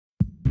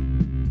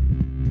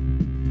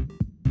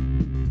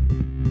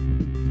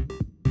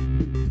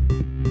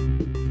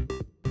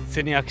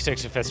Sydney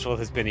Architecture Festival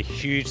has been a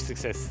huge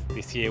success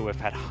this year. We've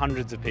had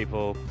hundreds of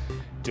people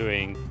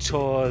doing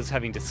tours,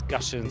 having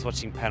discussions,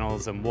 watching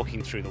panels and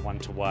walking through the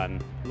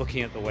one-to-one,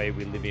 looking at the way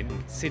we live in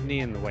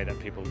Sydney and the way that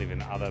people live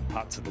in other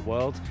parts of the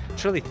world,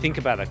 to really think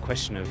about that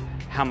question of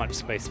how much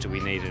space do we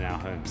need in our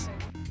homes.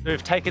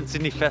 We've taken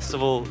Sydney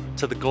Festival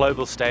to the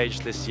global stage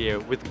this year.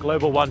 With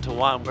Global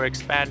One-to-One, we're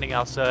expanding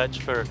our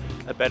search for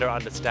a better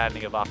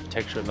understanding of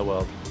architecture in the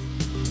world.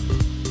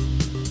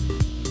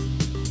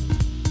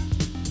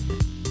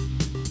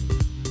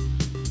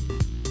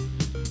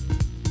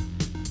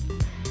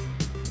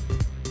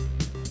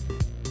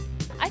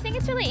 I think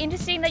it's really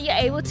interesting that you're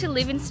able to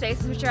live in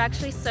spaces which are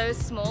actually so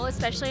small,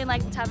 especially in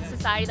like the type of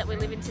society that we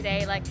live in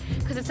today, like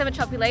because there's so much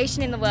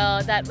population in the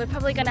world that we're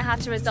probably going to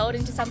have to result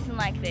into something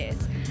like this.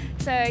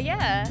 So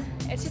yeah,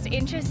 it's just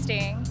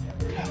interesting.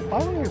 I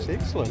think it's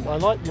excellent. I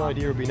like the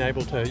idea of being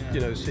able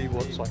to, see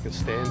what's like a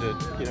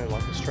standard,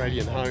 like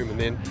Australian home, and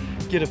then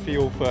get a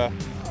feel for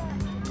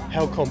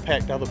how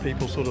compact other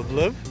people sort of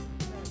live.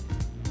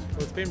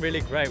 Well, it's been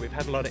really great. We've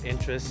had a lot of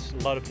interest, a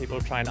lot of people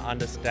trying to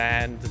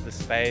understand the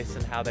space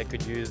and how they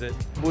could use it.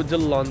 Would the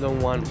London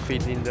one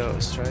fit in the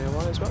Australian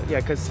one as well?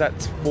 Yeah, because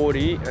that's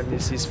 40 and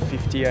this is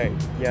 58.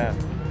 Yeah.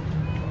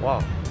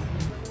 Wow.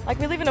 Like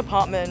we live in an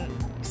apartment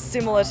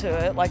similar to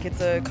it, like it's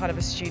a kind of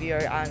a studio,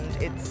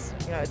 and it's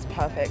it's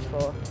perfect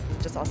for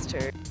just us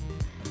two.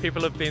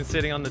 People have been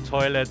sitting on the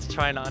toilets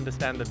trying to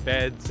understand the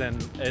beds,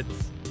 and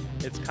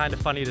it's kind of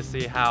funny to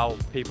see how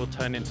people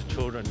turn into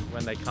children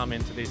when they come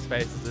into these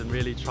spaces and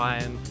really try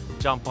and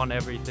jump on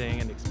everything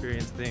and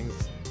experience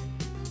things.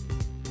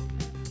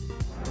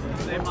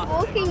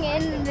 Walking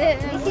in,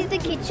 this is the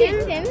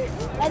kitchen,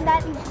 and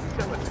that is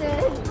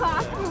the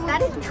bathroom.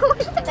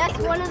 That's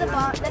one of the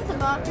that's a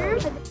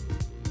bathroom.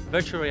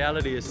 Virtual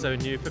reality is so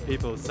new for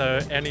people, so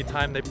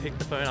anytime they pick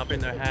the phone up in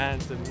their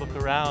hands and look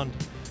around,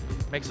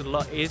 it makes it a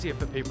lot easier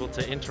for people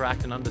to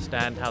interact and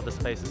understand how the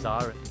spaces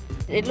are.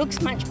 It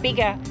looks much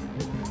bigger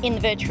in the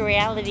virtual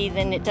reality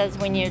than it does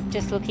when you're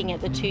just looking at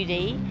the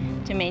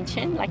 2D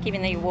dimension, like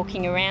even though you're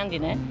walking around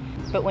in it.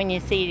 But when you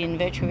see it in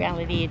virtual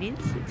reality,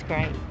 it's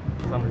great.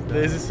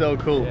 This is so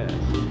cool. Yeah.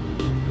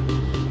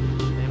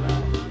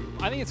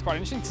 I think it's quite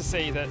interesting to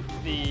see that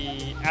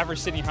the average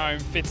Sydney home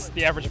fits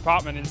the average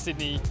apartment in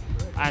Sydney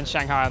and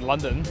Shanghai and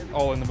London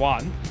all in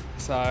one.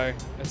 So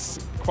it's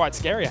quite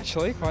scary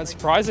actually, quite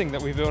surprising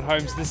that we build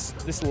homes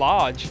this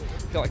large. I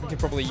feel like we could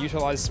probably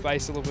utilise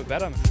space a little bit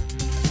better.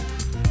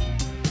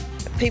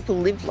 People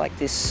live like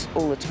this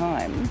all the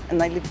time and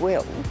they live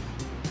well,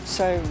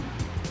 so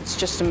it's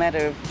just a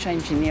matter of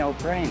changing the old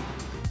brain.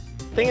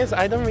 The thing is,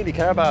 I don't really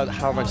care about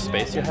how much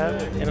space you have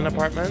in an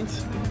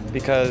apartment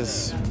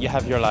because you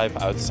have your life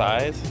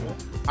outside.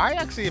 I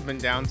actually have been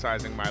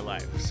downsizing my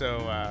life,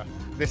 so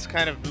this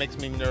kind of makes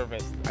me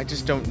nervous. I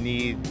just don't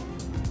need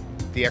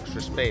the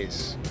extra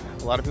space.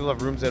 A lot of people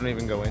have rooms they don't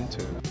even go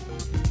into.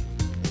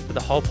 But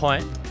the whole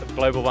point of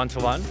Global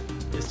One-to-One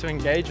is to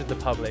engage with the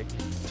public,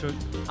 to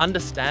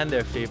understand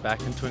their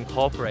feedback and to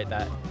incorporate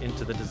that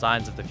into the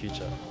designs of the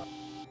future.